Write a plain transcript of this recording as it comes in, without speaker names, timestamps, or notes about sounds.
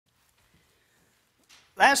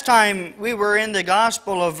Last time we were in the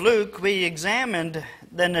Gospel of Luke, we examined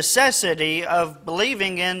the necessity of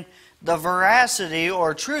believing in the veracity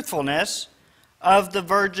or truthfulness of the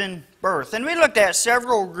virgin birth. And we looked at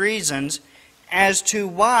several reasons as to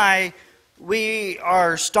why we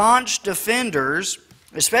are staunch defenders,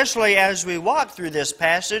 especially as we walk through this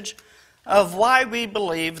passage, of why we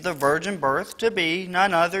believe the virgin birth to be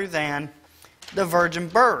none other than the virgin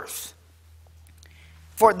birth.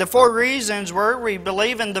 For the four reasons were: we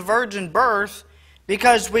believe in the virgin birth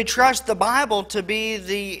because we trust the Bible to be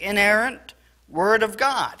the inerrant Word of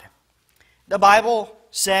God. The Bible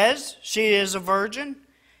says she is a virgin,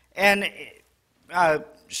 and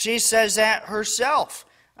she says that herself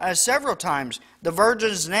several times. The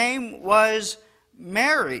virgin's name was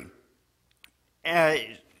Mary.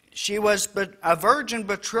 She was a virgin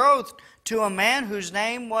betrothed to a man whose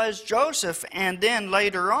name was Joseph, and then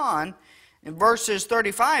later on, in verses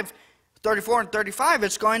 34 and 35,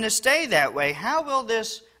 it's going to stay that way. How will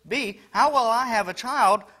this be? How will I have a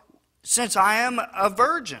child since I am a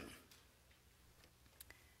virgin?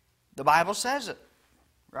 The Bible says it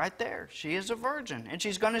right there. She is a virgin, and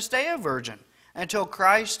she's going to stay a virgin until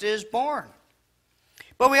Christ is born.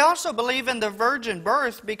 But we also believe in the virgin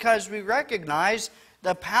birth because we recognize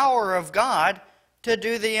the power of God to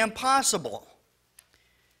do the impossible.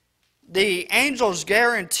 The angel's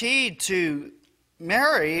guarantee to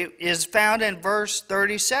Mary is found in verse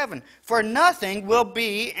 37. For nothing will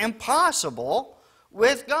be impossible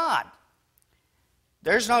with God.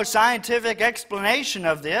 There's no scientific explanation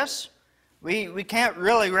of this. We can't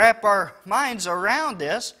really wrap our minds around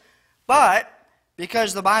this. But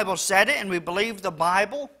because the Bible said it and we believe the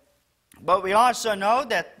Bible, but we also know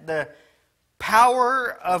that the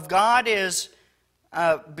power of God is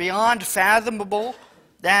beyond fathomable,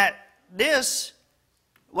 that this,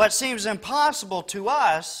 what seems impossible to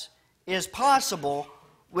us, is possible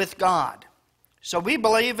with God. So we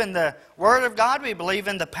believe in the Word of God, we believe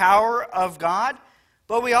in the power of God,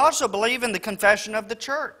 but we also believe in the confession of the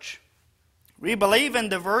church. We believe in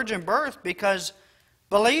the virgin birth because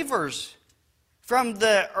believers from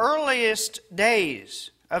the earliest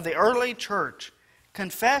days of the early church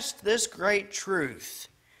confessed this great truth,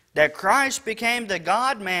 that Christ became the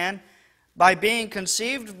God-man by being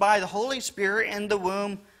conceived by the Holy Spirit in the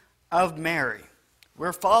womb of Mary.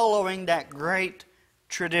 We're following that great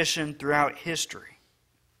tradition throughout history.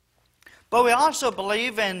 But we also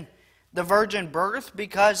believe in the virgin birth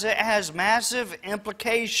because it has massive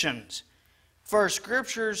implications for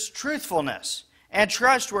Scripture's truthfulness and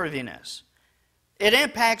trustworthiness. It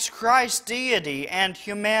impacts Christ's deity and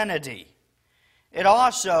humanity. It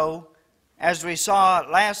also, as we saw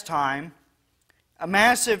last time,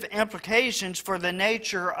 massive implications for the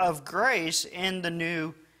nature of grace in the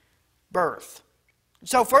new birth.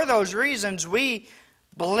 So for those reasons, we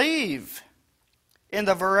believe in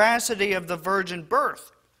the veracity of the virgin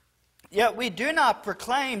birth. Yet we do not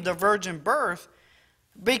proclaim the virgin birth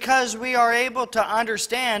because we are able to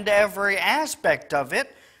understand every aspect of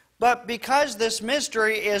it, but because this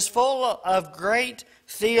mystery is full of great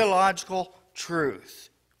theological truth.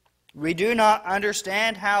 We do not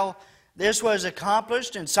understand how this was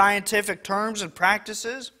accomplished in scientific terms and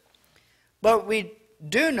practices, but we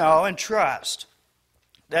do know and trust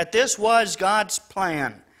that this was God's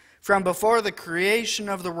plan from before the creation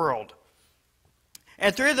of the world.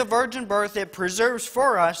 And through the virgin birth, it preserves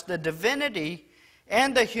for us the divinity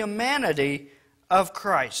and the humanity of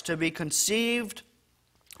Christ, to be conceived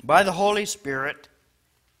by the Holy Spirit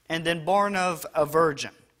and then born of a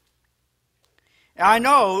virgin. I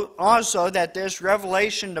know also that this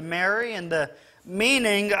revelation to Mary and the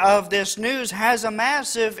meaning of this news has a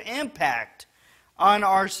massive impact on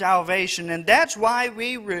our salvation, and that's why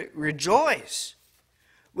we rejoice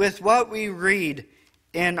with what we read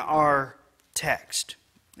in our text.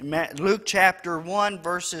 Luke chapter 1,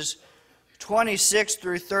 verses 26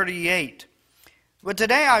 through 38. But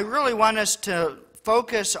today I really want us to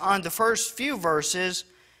focus on the first few verses,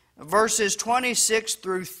 verses 26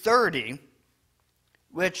 through 30,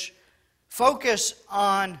 which focus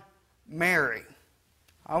on Mary.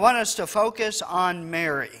 I want us to focus on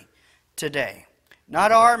Mary today.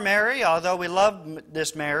 Not our Mary, although we love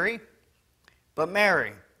this Mary, but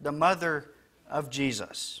Mary, the mother of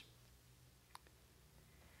Jesus.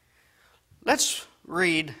 Let's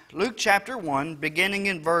read Luke chapter 1, beginning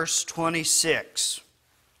in verse 26.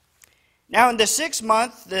 Now in the 6th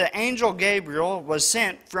month, the angel Gabriel was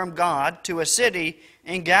sent from God to a city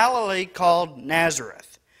in Galilee called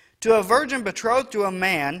Nazareth, to a virgin betrothed to a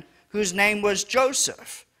man whose name was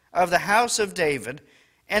Joseph, of the house of David,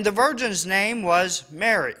 and the virgin's name was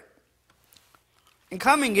Mary. And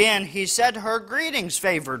coming in, he said to her, "Greetings,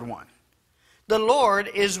 favored one. The Lord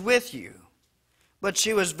is with you." But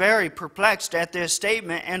she was very perplexed at this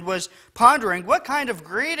statement and was pondering what kind of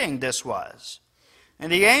greeting this was.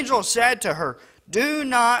 And the angel said to her, "Do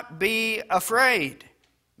not be afraid,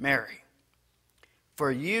 Mary,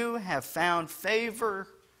 for you have found favor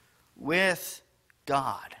with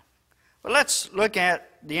God." Well, let's look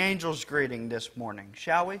at the angel's greeting this morning,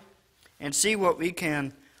 shall we? And see what we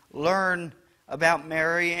can learn about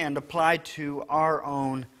Mary and apply to our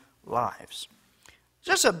own lives.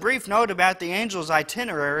 Just a brief note about the angel's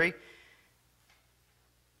itinerary.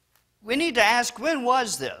 We need to ask, when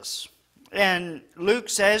was this? And Luke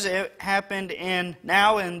says it happened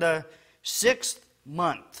now in the 6th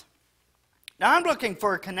month. Now I'm looking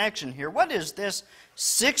for a connection here. What is this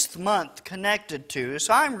 6th month connected to?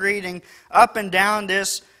 So I'm reading up and down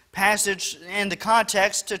this passage in the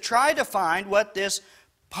context to try to find what this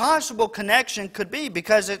possible connection could be,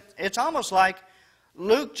 because it's almost like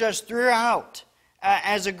Luke just threw out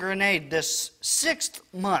as a grenade this 6th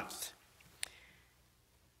month.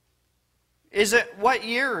 What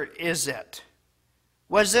year is it?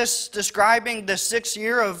 Was this describing the 6th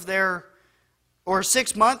year of their, or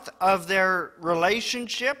 6th month of their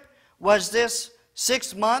relationship? Was this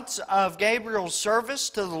 6 months of Gabriel's service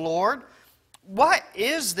to the Lord? What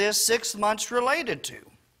is this 6 months related to?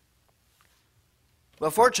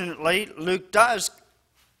 Well, fortunately, Luke does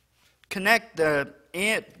connect the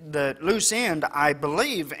loose end, I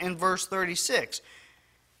believe, in verse 36.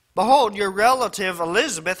 "Behold, your relative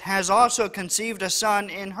Elizabeth has also conceived a son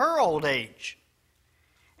in her old age.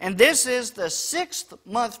 And this is the 6th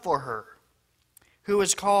month for her, who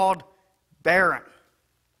is called barren."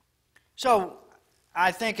 So,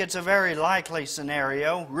 I think it's a very likely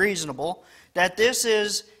scenario, reasonable, that this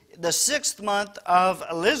is the 6th month of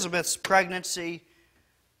Elizabeth's pregnancy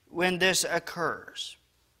when this occurs.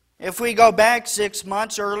 If we go back 6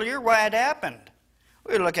 months earlier, what had happened?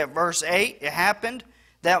 We look at verse 8. It happened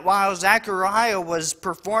that while Zechariah was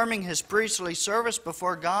performing his priestly service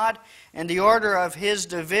before God in the order of his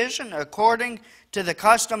division, according to the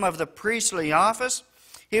custom of the priestly office,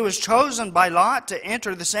 he was chosen by lot to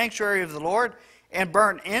enter the sanctuary of the Lord and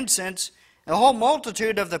burn incense. The whole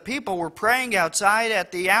multitude of the people were praying outside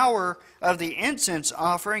at the hour of the incense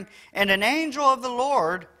offering, and an angel of the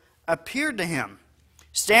Lord appeared to him,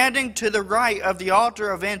 standing to the right of the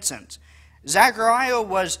altar of incense. Zechariah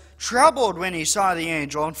was troubled when he saw the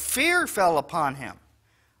angel, and fear fell upon him.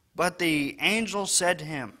 But the angel said to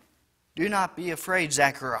him, "Do not be afraid,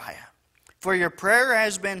 Zechariah, for your prayer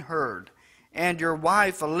has been heard, and your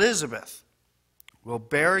wife Elizabeth will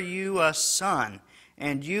bear you a son,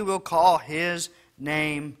 and you will call his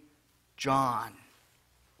name John."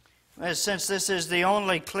 Since this is the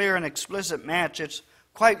only clear and explicit match, it's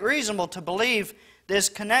quite reasonable to believe this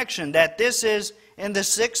connection, that this is in the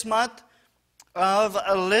 6th month of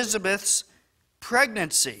Elizabeth's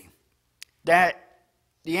pregnancy, that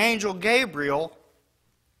the angel Gabriel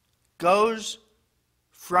goes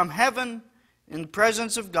from heaven in the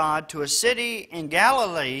presence of God to a city in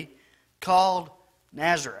Galilee called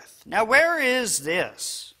Nazareth. Now, where is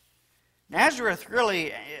this? Nazareth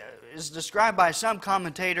really is described by some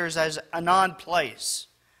commentators as a non-place.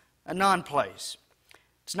 A non-place.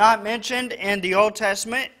 It's not mentioned in the Old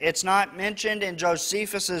Testament. It's not mentioned in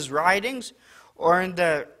Josephus' writings or in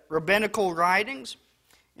the rabbinical writings.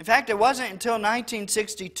 In fact, it wasn't until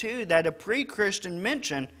 1962 that a pre-Christian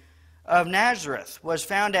mention of Nazareth was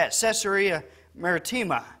found at Caesarea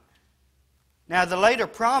Maritima. Now, the later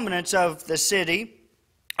prominence of the city,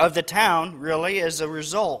 of the town, really, is a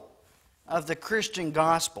result of the Christian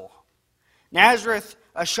gospel. Nazareth,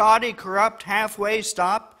 a shoddy, corrupt halfway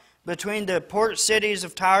stop between the port cities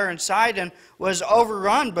of Tyre and Sidon, was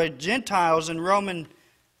overrun by Gentiles and Roman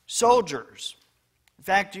soldiers. In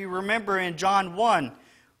fact, you remember in John 1,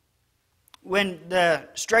 when the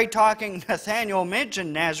straight-talking Nathanael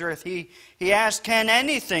mentioned Nazareth, he asked, "Can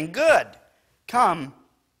anything good come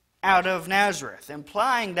out of Nazareth?"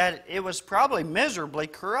 implying that it was probably miserably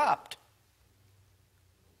corrupt.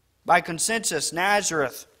 By consensus,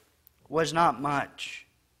 Nazareth was not much.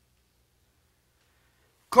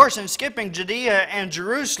 Of course, in skipping Judea and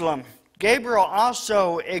Jerusalem, Gabriel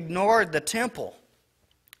also ignored the temple,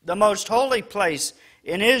 the most holy place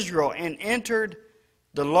in Israel, and entered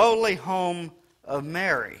the lowly home of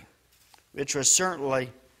Mary, which was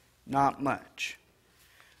certainly not much.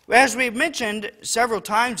 As we've mentioned several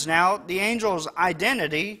times now, the angel's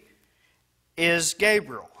identity is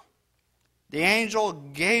Gabriel. The angel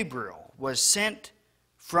Gabriel was sent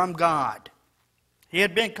from God. He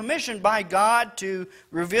had been commissioned by God to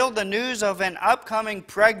reveal the news of an upcoming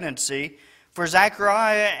pregnancy for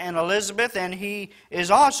Zechariah and Elizabeth, and he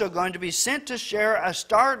is also going to be sent to share a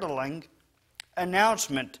startling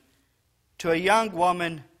announcement to a young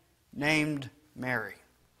woman named Mary.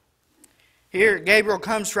 Here, Gabriel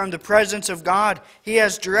comes from the presence of God. He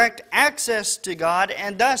has direct access to God,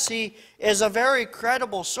 and thus he is a very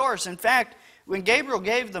credible source. In fact, when Gabriel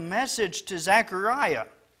gave the message to Zechariah,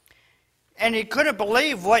 and he couldn't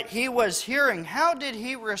believe what he was hearing, how did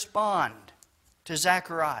he respond to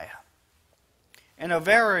Zechariah? In a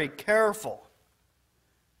very careful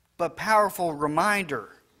but powerful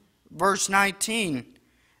reminder. Verse 19,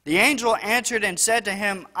 the angel answered and said to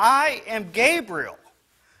him, I am Gabriel,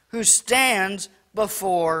 who stands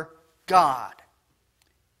before God.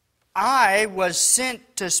 I was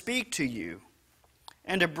sent to speak to you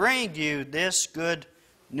and to bring you this good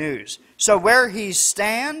news. So where he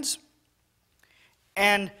stands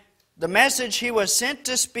and the message he was sent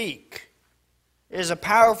to speak is a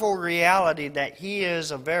powerful reality that he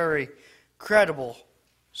is a very credible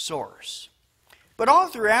source. But all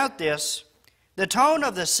throughout this, the tone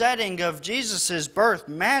of the setting of Jesus' birth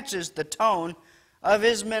matches the tone of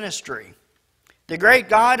his ministry. The great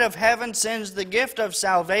God of heaven sends the gift of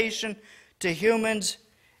salvation to humans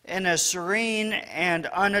in a serene and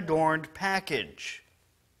unadorned package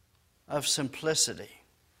of simplicity.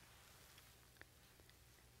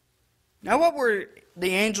 Now, what were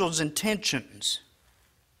the angel's intentions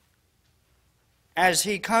as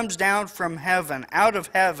he comes down from heaven, out of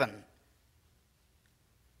heaven,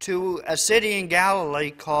 to a city in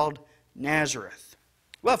Galilee called Nazareth?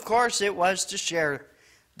 Well, of course, it was to share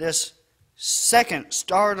this second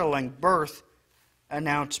startling birth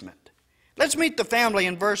announcement. Let's meet the family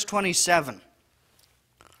in verse 27.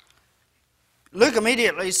 Luke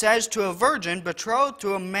immediately says, to a virgin betrothed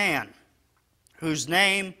to a man whose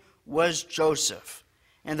name was Joseph,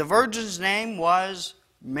 and the virgin's name was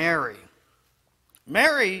Mary.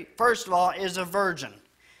 Mary, first of all, is a virgin.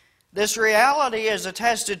 This reality is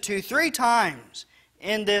attested to 3 times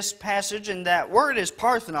in this passage, and that word is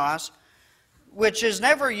parthenos, which is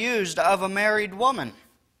never used of a married woman,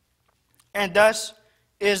 and thus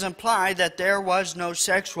is implied that there was no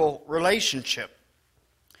sexual relationship.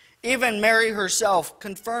 Even Mary herself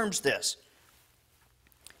confirms this.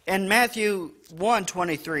 In Matthew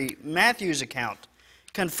 1:23, Matthew's account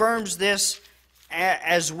confirms this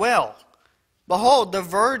as well. Behold, the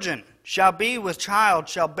virgin shall be with child,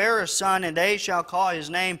 shall bear a son, and they shall call his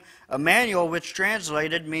name Emmanuel, which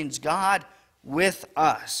translated means God with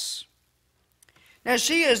us. Now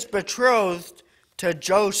she is betrothed to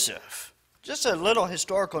Joseph. Just a little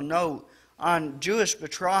historical note on Jewish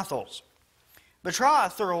betrothals.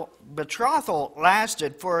 Betrothal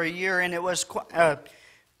lasted for a year, and it was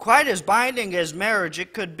quite as binding as marriage.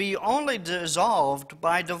 It could be only dissolved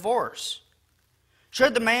by divorce.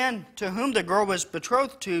 Should the man to whom the girl was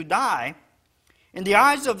betrothed to die, in the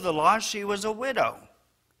eyes of the law she was a widow.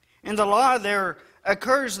 In the law there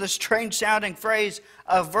occurs the strange-sounding phrase,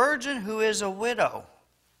 a virgin who is a widow.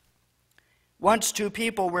 Once 2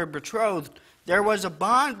 people were betrothed, there was a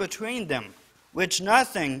bond between them, which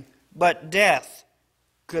nothing but death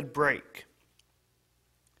could break.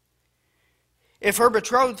 If her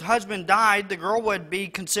betrothed husband died, the girl would be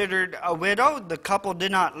considered a widow. The couple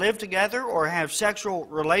did not live together or have sexual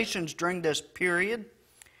relations during this period.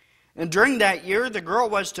 And during that year, the girl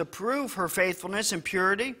was to prove her faithfulness and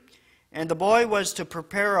purity, and the boy was to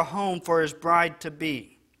prepare a home for his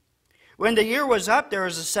bride-to-be. When the year was up, there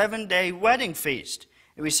was a 7-day wedding feast.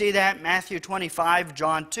 And we see that in Matthew 25,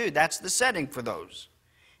 John 2. That's the setting for those.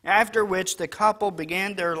 After which the couple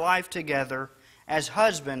began their life together as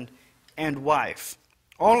husband and wife.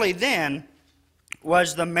 Only then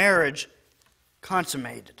was the marriage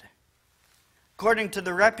consummated. According to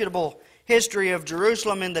the reputable history of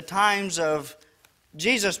Jerusalem in the times of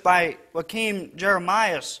Jesus by Joachim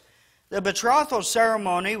Jeremias, the betrothal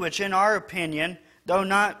ceremony, which in our opinion, though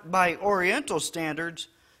not by Oriental standards,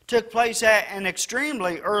 took place at an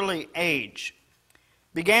extremely early age,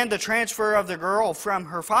 began the transfer of the girl from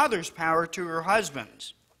her father's power to her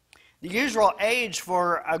husband's. The usual age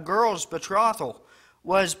for a girl's betrothal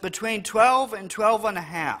was between 12 and 12 and a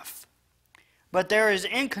half. But there is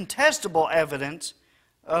incontestable evidence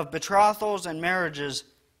of betrothals and marriages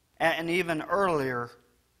at an even earlier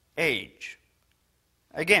age.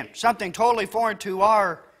 Again, something totally foreign to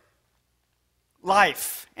our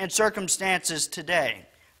life and circumstances today.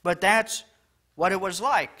 But that's what it was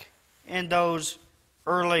like in those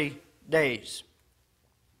early days.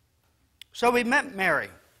 So we met Mary.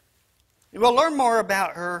 We'll learn more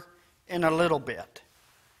about her in a little bit.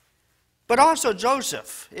 But also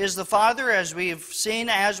Joseph is the father, as we've seen,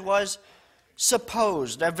 as was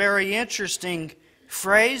supposed. A very interesting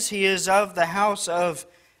phrase. He is of the house of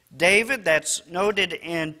David. That's noted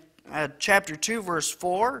in chapter 2, verse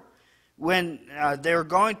 4. When they were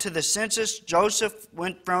going to the census, Joseph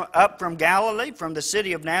went up from Galilee, from the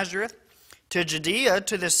city of Nazareth, to Judea,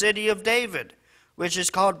 to the city of David, which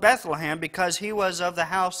is called Bethlehem, because he was of the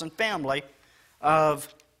house and family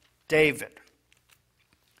of David.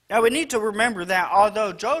 Now we need to remember that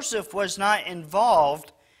although Joseph was not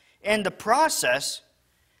involved in the process,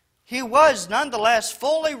 he was nonetheless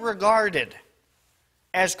fully regarded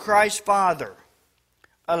as Christ's father,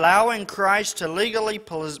 allowing Christ to legally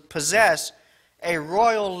possess a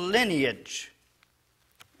royal lineage.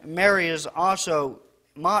 Mary also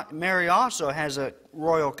has a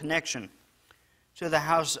royal connection to the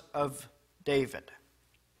house of David.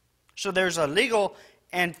 So there's a legal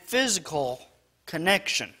and physical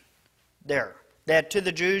connection there that to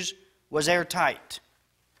the Jews was airtight.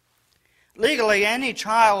 Legally, any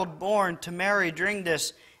child born to Mary during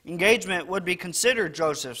this engagement would be considered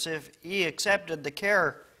Joseph's if he accepted the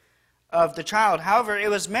care of the child. However, it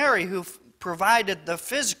was Mary who provided the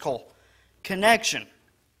physical connection.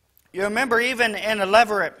 You remember, even in a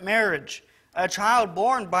levirate marriage, a child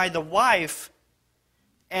born by the wife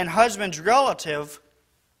and husband's relative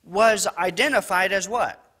was identified as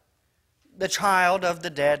what? The child of the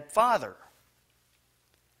dead father.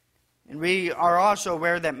 And we are also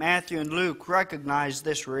aware that Matthew and Luke recognize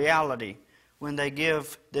this reality when they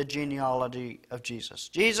give the genealogy of Jesus.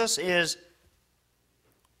 Jesus is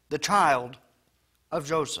the child of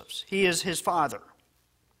Joseph's. He is his father,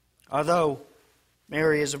 although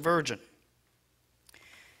Mary is a virgin.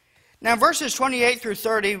 Now, verses 28 through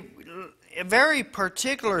 30, a very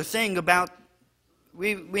particular thing about,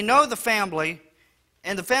 we know the family,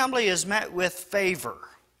 and the family is met with favor.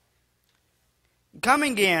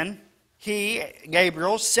 Coming in, he,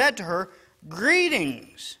 Gabriel, said to her,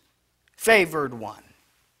 "Greetings, favored one.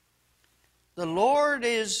 The Lord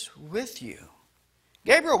is with you."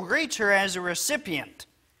 Gabriel greets her as a recipient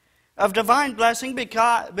of divine blessing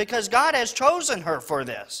because God has chosen her for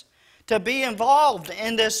this, to be involved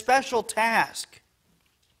in this special task.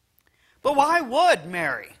 But why would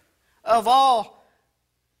Mary, of all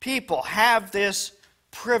people, have this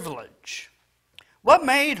privilege? What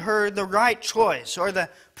made her the right choice or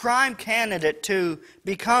the prime candidate to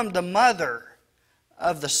become the mother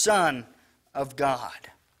of the Son of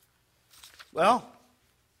God? Well,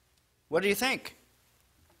 what do you think?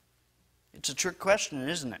 It's a trick question,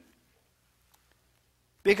 isn't it?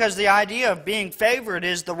 Because the idea of being favored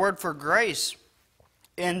is the word for grace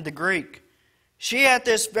in the Greek. She, at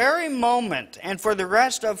this very moment and for the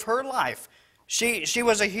rest of her life, she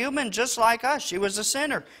was a human just like us. She was a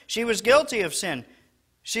sinner. She was guilty of sin.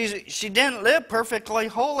 She didn't live perfectly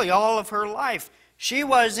holy all of her life. She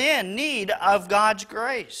was in need of God's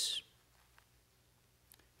grace.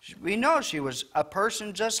 We know she was a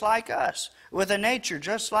person just like us, with a nature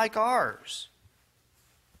just like ours.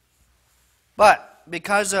 But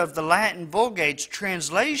because of the Latin Vulgate's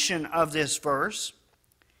translation of this verse,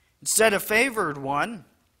 instead of favored one,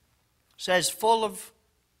 it says full of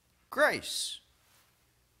grace.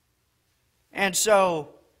 And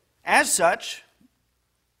so, as such,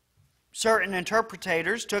 certain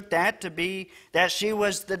interpreters took that to be that she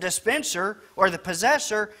was the dispenser or the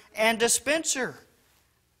possessor and dispenser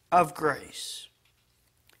of grace.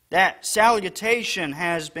 That salutation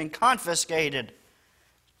has been confiscated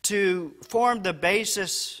to form the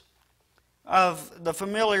basis of the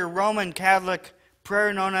familiar Roman Catholic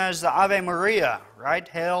prayer known as the Ave Maria, right?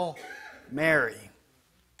 Hail Mary.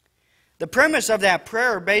 The premise of that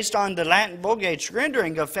prayer, based on the Latin Vulgate's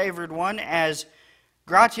rendering of favored one as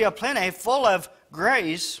gratia plena, full of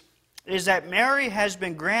grace, is that Mary has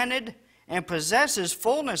been granted and possesses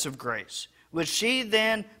fullness of grace, which she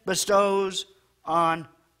then bestows on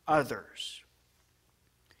others.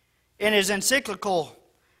 In his encyclical,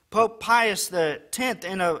 Pope Pius X,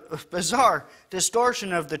 in a bizarre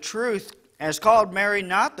distortion of the truth, has called Mary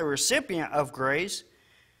not the recipient of grace,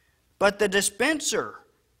 but the dispenser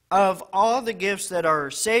of all the gifts that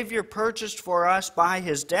our Savior purchased for us by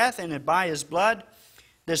his death and by his blood,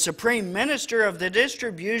 the supreme minister of the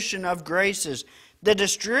distribution of graces, the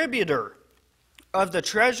distributor of the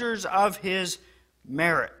treasures of his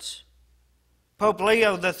merits. Pope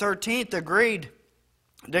Leo XIII agreed,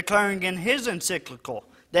 declaring in his encyclical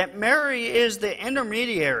that Mary is the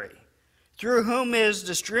intermediary through whom is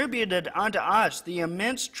distributed unto us the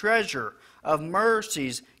immense treasure of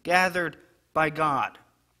mercies gathered by God.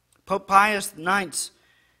 Pope Pius IX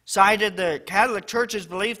cited the Catholic Church's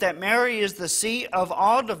belief that Mary is the seat of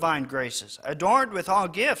all divine graces, adorned with all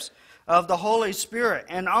gifts of the Holy Spirit,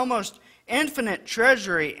 and almost infinite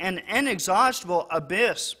treasury and inexhaustible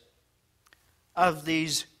abyss of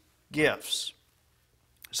these gifts.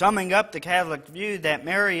 Summing up the Catholic view that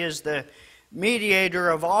Mary is the mediator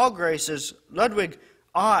of all graces, Ludwig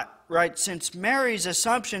Ott writes, since Mary's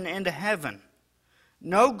assumption into heaven,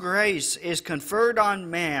 no grace is conferred on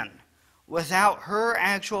man without her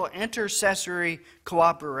actual intercessory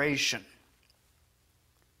cooperation.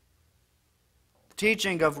 The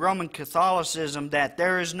teaching of Roman Catholicism that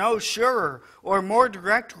there is no surer or more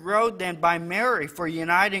direct road than by Mary for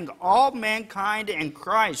uniting all mankind in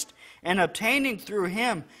Christ and obtaining through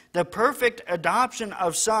him the perfect adoption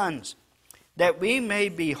of sons, that we may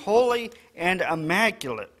be holy and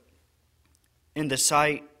immaculate in the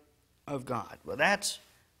sight of God. Well, that's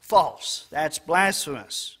false. That's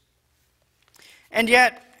blasphemous. And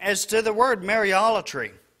yet, as to the word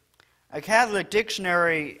Mariolatry, a Catholic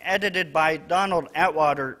dictionary edited by Donald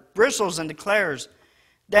Atwater bristles and declares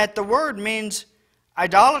that the word means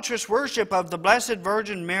idolatrous worship of the Blessed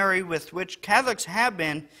Virgin Mary, with which Catholics have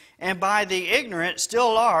been, and by the ignorant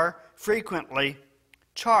still are, frequently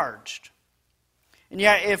charged. And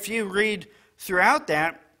yet, if you read throughout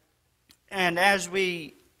that, and as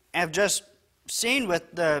we have just seen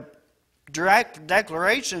with the direct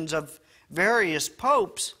declarations of various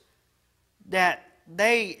popes, that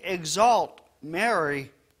they exalt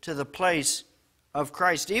Mary to the place of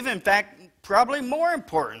Christ. Even, in fact, probably more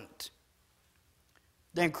important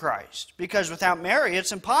than Christ. Because without Mary,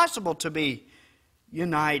 it's impossible to be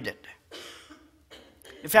united.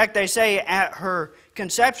 In fact, they say at her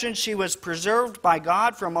conception, she was preserved by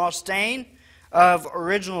God from all stain of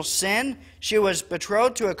original sin. She was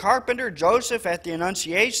betrothed to a carpenter, Joseph, at the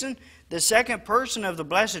Annunciation. The second person of the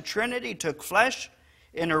Blessed Trinity took flesh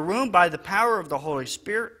in her womb by the power of the Holy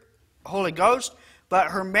Spirit, Holy Ghost.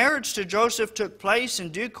 But her marriage to Joseph took place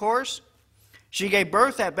in due course. She gave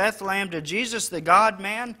birth at Bethlehem to Jesus, the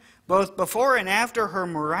God-man. Both before and after her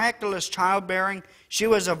miraculous childbearing, she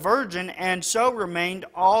was a virgin and so remained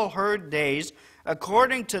all her days,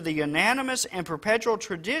 according to the unanimous and perpetual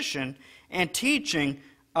tradition and teaching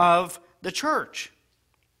of the Church.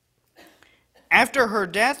 After her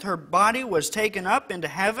death, her body was taken up into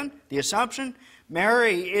heaven, the Assumption.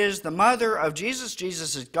 Mary is the mother of Jesus.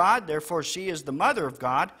 Jesus is God, therefore she is the mother of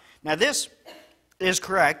God. Now this is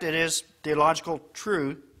correct. It is theologically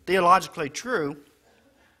true.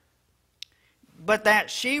 But that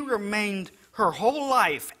she remained her whole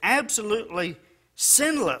life absolutely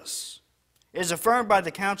sinless is affirmed by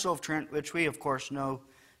the Council of Trent, which we, of course, know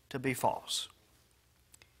to be false.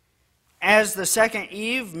 As the second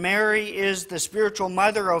Eve, Mary is the spiritual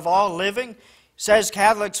mother of all living. Says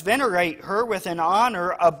Catholics venerate her with an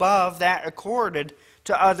honor above that accorded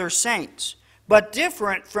to other saints, but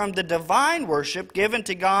different from the divine worship given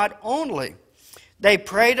to God only. They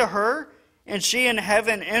pray to her, and she in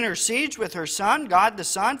heaven intercedes with her Son, God the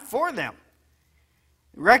Son, for them.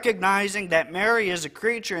 Recognizing that Mary is a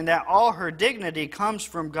creature and that all her dignity comes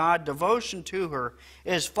from God, devotion to her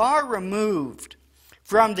is far removed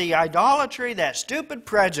from the idolatry that stupid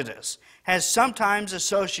prejudice has sometimes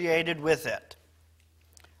associated with it.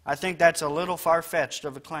 I think that's a little far-fetched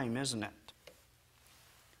of a claim, isn't it?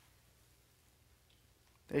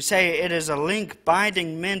 They say it is a link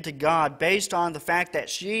binding men to God based on the fact that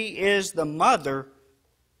she is the mother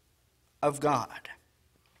of God.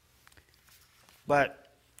 But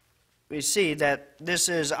we see that this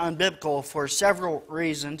is unbiblical for several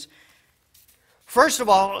reasons. First of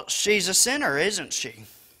all, she's a sinner, isn't she?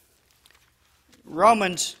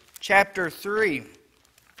 Romans chapter 3,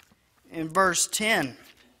 in verse 10,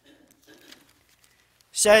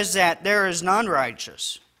 says that there is none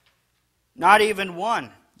righteous, not even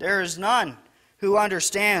one. There is none who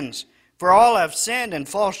understands, for all have sinned and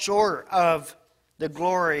fall short of the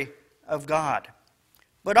glory of God.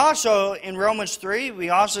 But also in Romans 3, we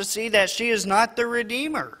also see that she is not the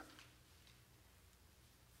Redeemer.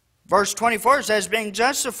 Verse 24 says, being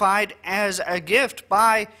justified as a gift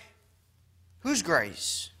by whose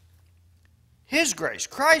grace? His grace,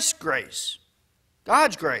 Christ's grace,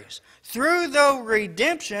 God's grace, through the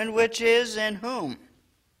redemption which is in whom?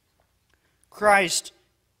 Christ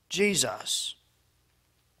Jesus.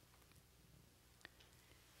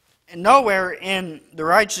 And nowhere in the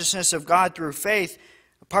righteousness of God through faith,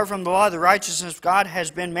 apart from the law, the righteousness of God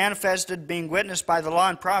has been manifested, being witnessed by the law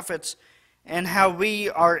and prophets, and how we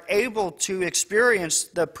are able to experience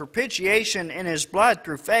the propitiation in His blood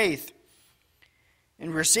through faith.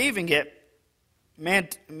 In receiving it,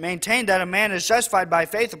 maintain that a man is justified by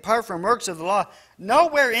faith apart from works of the law.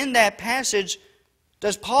 Nowhere in that passage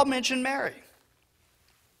does Paul mention Mary.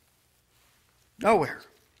 Nowhere.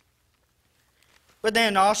 But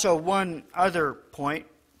then also one other point.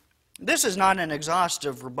 This is not an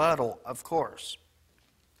exhaustive rebuttal, of course.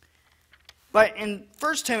 But in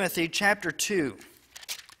 1 Timothy chapter 2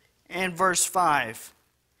 and verse 5,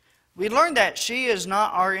 we learn that she is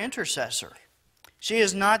not our intercessor. She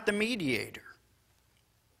is not the mediator.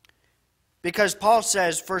 Because Paul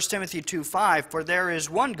says, 1 Timothy 2:5, "For there is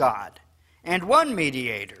one God and one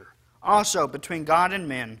mediator, also between God and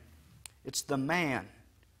men. It's the man,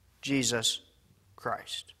 Jesus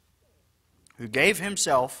Christ, who gave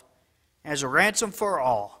himself as a ransom for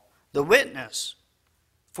all, the witness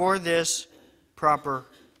for this proper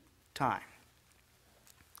time."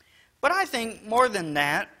 But I think more than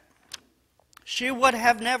that, she would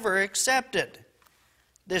have never accepted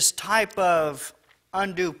this type of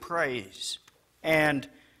undue praise and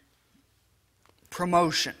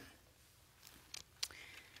promotion.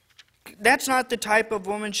 That's not the type of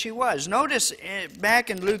woman she was. Notice back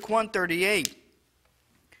in Luke 1:38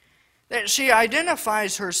 that she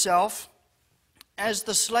identifies herself as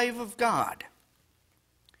the slave of God.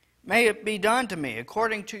 "May it be done to me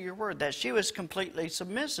according to your word," that she was completely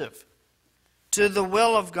submissive to the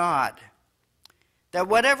will of God. That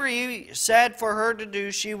whatever He said for her to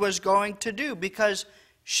do, she was going to do because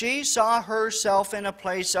she saw herself in a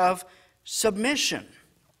place of submission.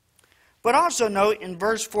 But also note in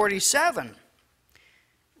verse 47,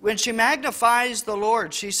 when she magnifies the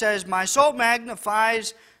Lord, she says, "My soul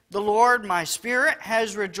magnifies the Lord, my spirit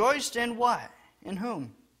has rejoiced in" what? In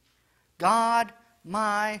whom? God,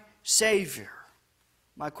 my Savior.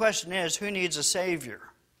 My question is, who needs a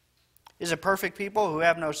Savior? Is it perfect people who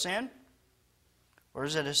have no sin? Or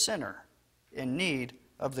is it a sinner in need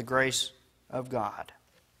of the grace of God?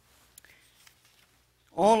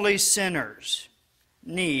 Only sinners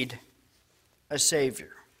need a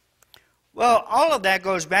Savior. Well, all of that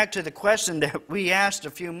goes back to the question that we asked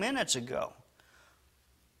a few minutes ago.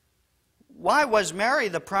 Why was Mary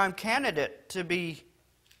the prime candidate to be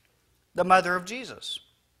the mother of Jesus?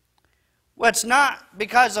 Well, it's not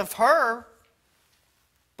because of her,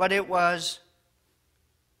 but it was,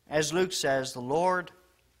 as Luke says, the Lord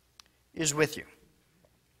is with you.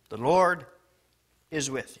 The Lord is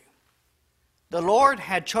with you. The Lord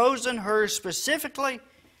had chosen her specifically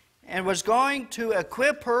and was going to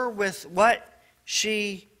equip her with what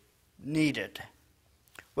she needed.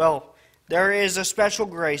 Well, there is a special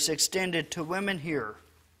grace extended to women here.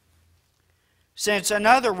 Since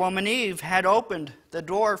another woman, Eve, had opened the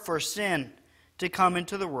door for sin to come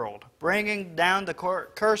into the world, bringing down the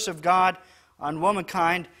curse of God on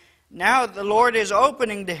womankind, now the Lord is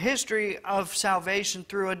opening the history of salvation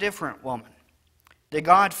through a different woman, the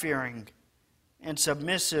God-fearing and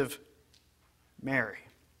submissive Mary.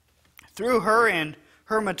 Through her and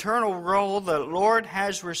her maternal role, the Lord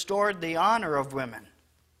has restored the honor of women,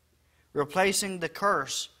 replacing the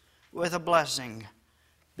curse with a blessing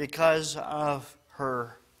because of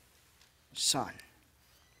her Son.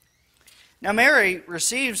 Now Mary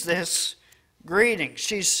receives this greeting.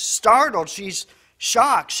 She's startled, she's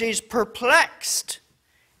shocked, she's perplexed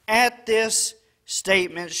at this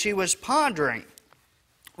statement. She was pondering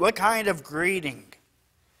what kind of greeting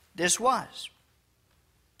this was.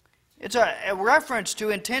 It's a reference to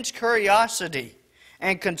intense curiosity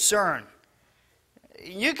and concern.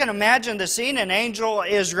 You can imagine the scene. An angel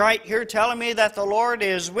is right here telling me that the Lord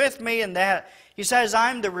is with me and that He says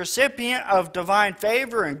I'm the recipient of divine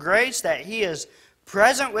favor and grace, that He is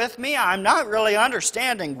present with me. I'm not really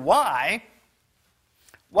understanding why.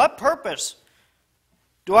 What purpose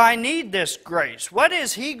do I need this grace? What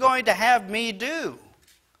is He going to have me do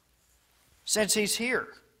since He's here?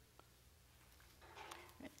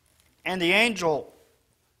 And the angel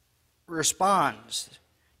responds,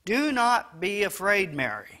 "Do not be afraid,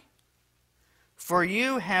 Mary, for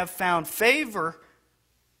you have found favor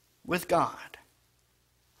with God."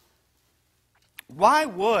 Why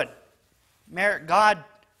would God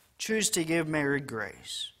choose to give Mary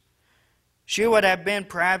grace? She would have been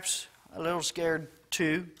perhaps a little scared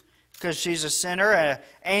too, because she's a sinner. An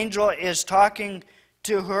angel is talking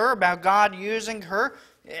to her about God using her.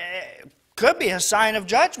 It could be a sign of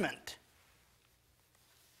judgment.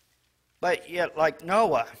 But yet, like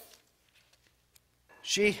Noah,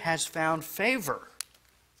 she has found favor.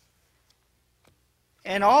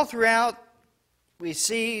 And all throughout, we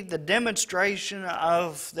see the demonstration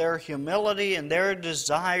of their humility and their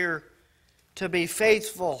desire to be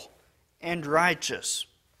faithful and righteous,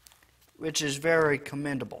 which is very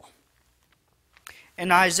commendable.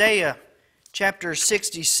 In Isaiah chapter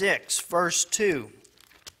 66, verse 2,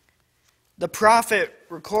 the prophet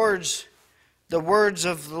records the words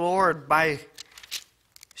of the Lord by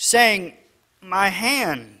saying, "My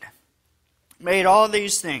hand made all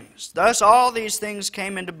these things. Thus all these things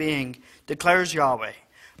came into being, declares Yahweh.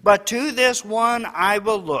 But to this one I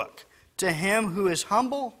will look, to him who is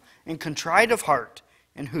humble and contrite of heart,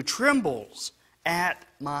 and who trembles at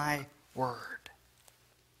my word.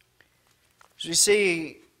 As we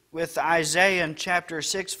see with Isaiah in chapter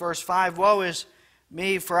 6, verse 5, woe is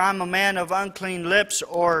me, for I'm a man of unclean lips,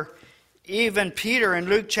 or even Peter in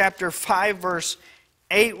Luke chapter 5, verse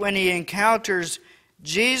 8, when he encounters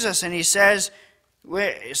Jesus and he says,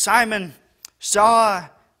 Simon saw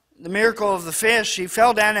the miracle of the fish, he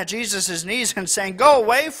fell down at Jesus' knees and saying, go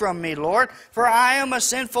away from me, Lord, for I am a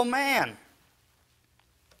sinful man.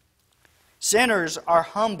 Sinners are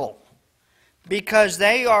humble because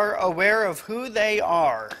they are aware of who they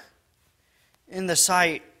are in the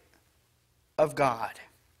sight of God.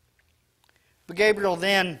 But Gabriel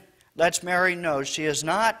then lets Mary know she is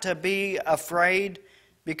not to be afraid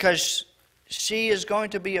because she is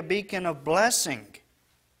going to be a beacon of blessing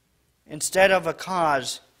instead of a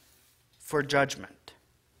cause for judgment.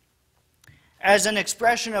 As an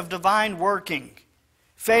expression of divine working,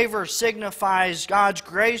 favor signifies God's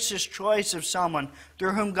gracious choice of someone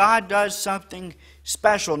through whom God does something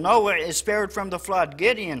special. Noah is spared from the flood.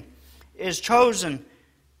 Gideon is chosen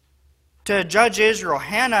to judge Israel.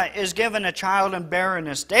 Hannah is given a child in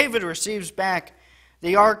barrenness. David receives back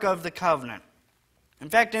the Ark of the Covenant. In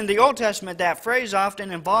fact, in the Old Testament, that phrase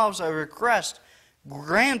often involves a request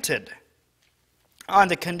granted on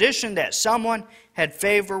the condition that someone had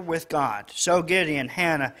favor with God. So Gideon,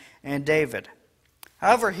 Hannah, and David.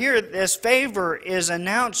 However, here this favor is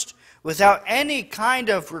announced without any kind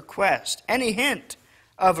of request, any hint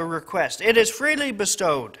of a request. It is freely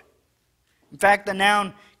bestowed. In fact, the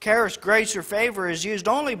noun charis, grace or favor, is used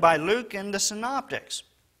only by Luke and the Synoptics.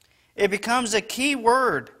 It becomes a key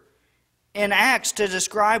word in Acts to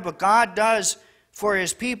describe what God does for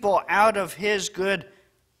His people out of His good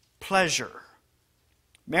pleasure.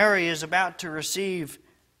 Mary is about to receive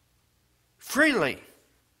freely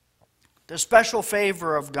the special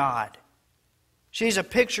favor of God. She's a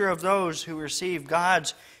picture of those who receive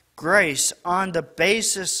God's grace on the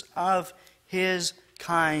basis of His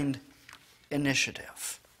kind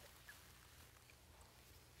initiative.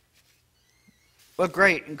 What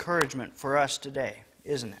great encouragement for us today,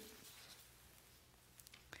 isn't it?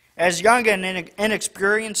 As young and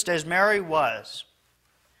inexperienced as Mary was,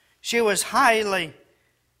 she was highly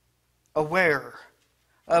aware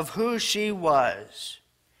of who she was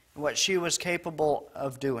and what she was capable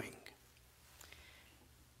of doing.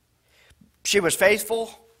 She was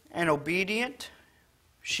faithful and obedient.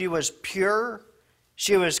 She was pure.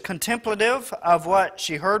 She was contemplative of what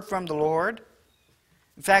she heard from the Lord.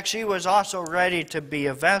 In fact, she was also ready to be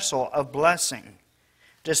a vessel of blessing,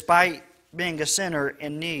 despite being a sinner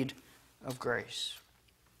in need of grace.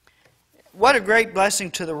 What a great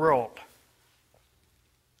blessing to the world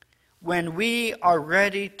when we are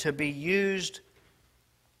ready to be used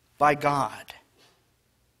by God.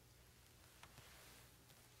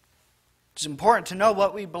 It's important to know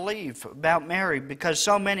what we believe about Mary because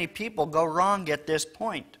so many people go wrong at this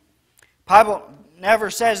point. The Bible never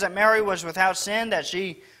says that Mary was without sin, that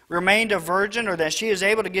she remained a virgin, or that she is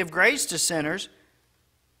able to give grace to sinners.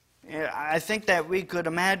 I think that we could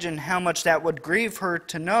imagine how much that would grieve her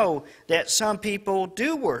to know that some people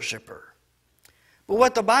do worship her. But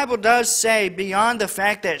what the Bible does say, beyond the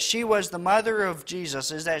fact that she was the mother of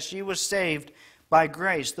Jesus, is that she was saved by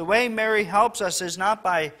grace. The way Mary helps us is not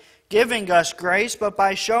by giving us grace, but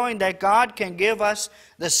by showing that God can give us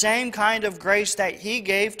the same kind of grace that He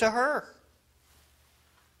gave to her.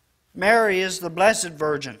 Mary is the Blessed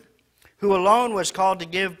Virgin, who alone was called to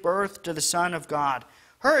give birth to the Son of God.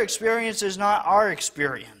 Her experience is not our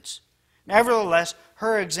experience. Nevertheless,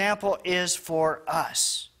 her example is for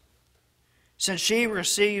us. Since she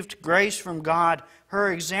received grace from God,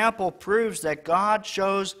 her example proves that God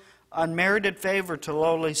shows unmerited favor to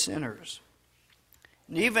lowly sinners.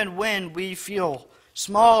 And even when we feel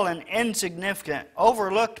small and insignificant,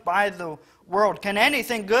 overlooked by the world, can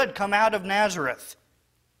anything good come out of Nazareth?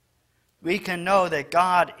 We can know that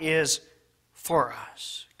God is for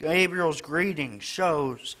us. Gabriel's greeting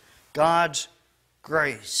shows God's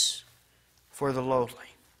grace for the lowly.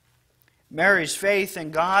 Mary's faith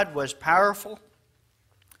in God was powerful.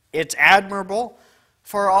 It's admirable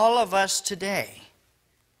for all of us today.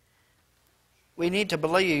 We need to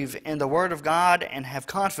believe in the Word of God and have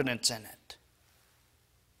confidence in it.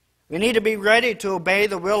 We need to be ready to obey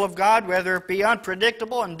the will of God, whether it be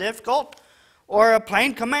unpredictable and difficult or a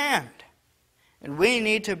plain command. And we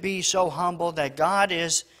need to be so humble that God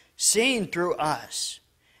is seen through us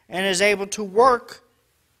and is able to work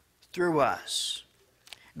through us.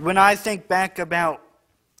 When I think back about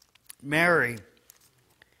Mary,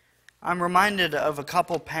 I'm reminded of a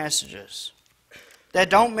couple passages that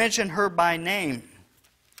don't mention her by name,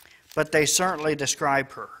 but they certainly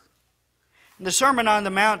describe her. In the Sermon on the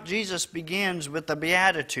Mount, Jesus begins with the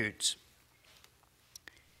Beatitudes.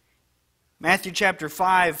 Matthew chapter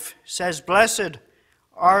 5 says, "Blessed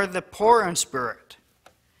are the poor in spirit,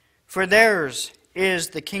 for theirs is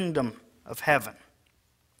the kingdom of heaven.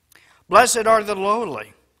 Blessed are the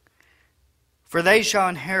lowly, for they shall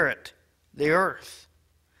inherit the earth.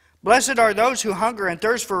 Blessed are those who hunger and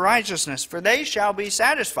thirst for righteousness, for they shall be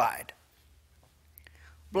satisfied.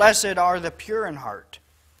 Blessed are the pure in heart,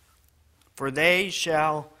 for they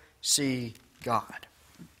shall see God."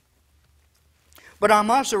 But I'm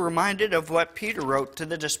also reminded of what Peter wrote to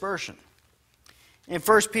the dispersion. In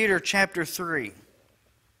 1 Peter chapter 3,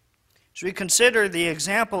 as we consider the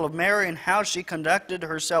example of Mary and how she conducted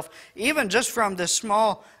herself, even just from the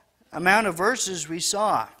small amount of verses we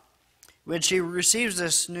saw, when she receives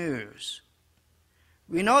this news,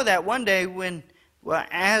 we know that one day when,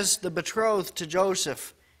 as the betrothed to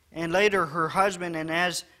Joseph, and later her husband, and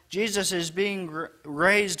as Jesus is being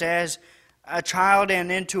raised as a child and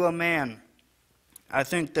into a man, I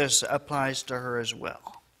think this applies to her as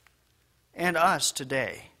well, and us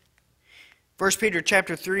today. 1 Peter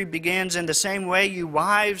chapter 3 begins, "In the same way, you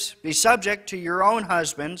wives, be subject to your own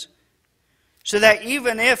husbands, so that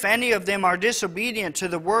even if any of them are disobedient to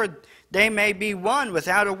the word, they may be won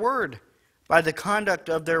without a word by the conduct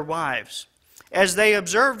of their wives, as they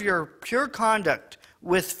observe your pure conduct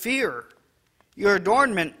with fear. Your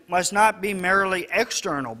adornment must not be merely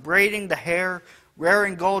external, braiding the hair,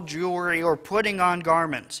 wearing gold jewelry, or putting on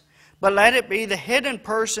garments, but let it be the hidden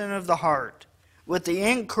person of the heart, with the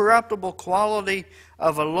incorruptible quality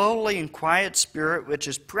of a lowly and quiet spirit, which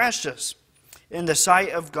is precious in the sight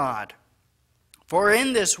of God. For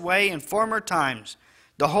in this way, in former times,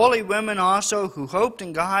 the holy women also who hoped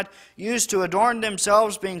in God used to adorn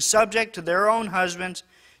themselves, being subject to their own husbands,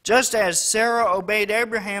 just as Sarah obeyed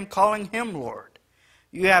Abraham, calling him Lord.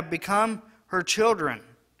 You have become her children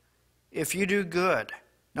if you do good,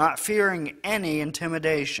 not fearing any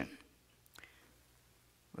intimidation."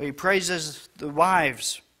 He praises the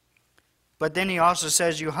wives, but then he also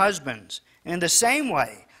says, "You husbands, in the same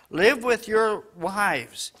way, live with your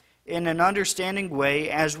wives in an understanding way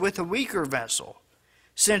as with a weaker vessel,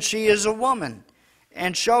 since she is a woman,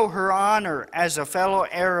 and show her honor as a fellow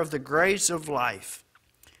heir of the grace of life,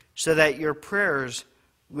 so that your prayers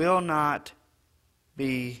will not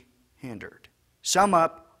be hindered." Sum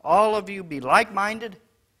up, all of you be like-minded,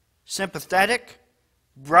 sympathetic,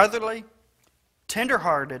 brotherly,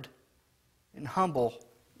 tender-hearted, and humble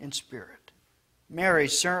in spirit. Mary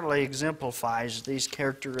certainly exemplifies these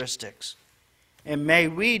characteristics, and may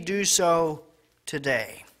we do so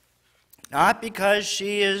today. Not because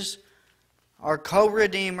she is our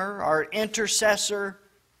co-redeemer, our intercessor,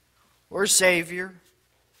 or Savior,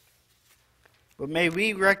 but may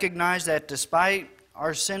we recognize that despite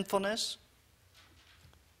our sinfulness,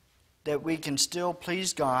 that we can still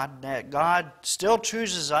please God, that God still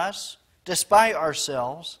chooses us despite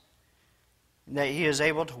ourselves, and that He is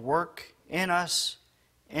able to work in us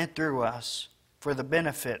and through us for the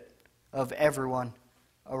benefit of everyone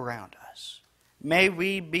around us. May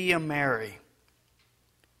we be a Mary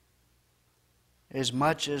as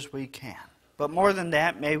much as we can. But more than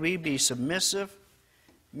that, may we be submissive,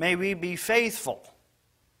 may we be faithful,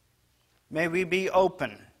 may we be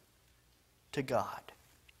open to God.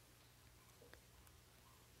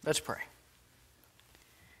 Let's pray.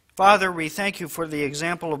 Father, we thank you for the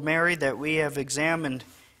example of Mary that we have examined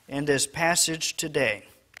in this passage today.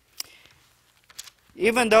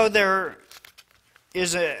 Even though there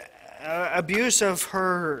is an abuse of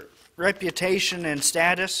her reputation and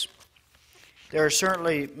status, there are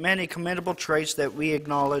certainly many commendable traits that we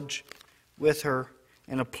acknowledge with her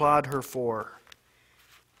and applaud her for.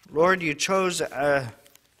 Lord, you chose a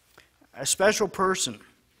special person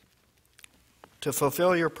to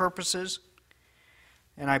fulfill your purposes,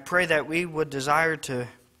 and I pray that we would desire to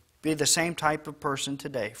be the same type of person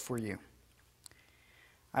today for you.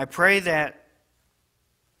 I pray that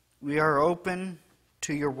we are open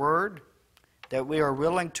to your word, that we are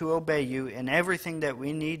willing to obey you in everything that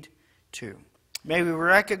we need to. May we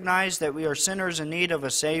recognize that we are sinners in need of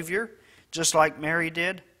a Savior, just like Mary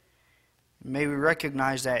did. May we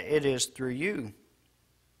recognize that it is through you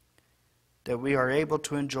that we are able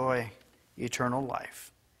to enjoy eternal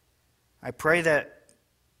life. I pray that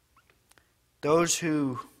those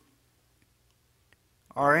who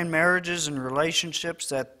are in marriages and relationships,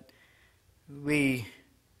 that we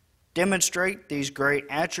demonstrate these great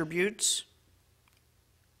attributes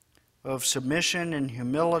of submission and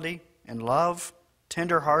humility and love,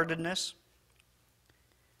 tenderheartedness.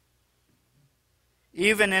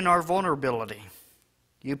 Even in our vulnerability,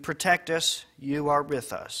 you protect us, you are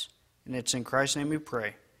with us. And it's in Christ's name we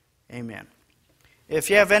pray. Amen. If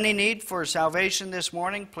you have any need for salvation this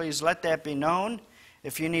morning, please let that be known.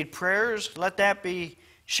 If you need prayers, let that be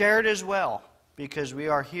shared as well, because we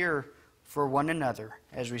are here for one another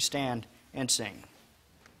as we stand and sing.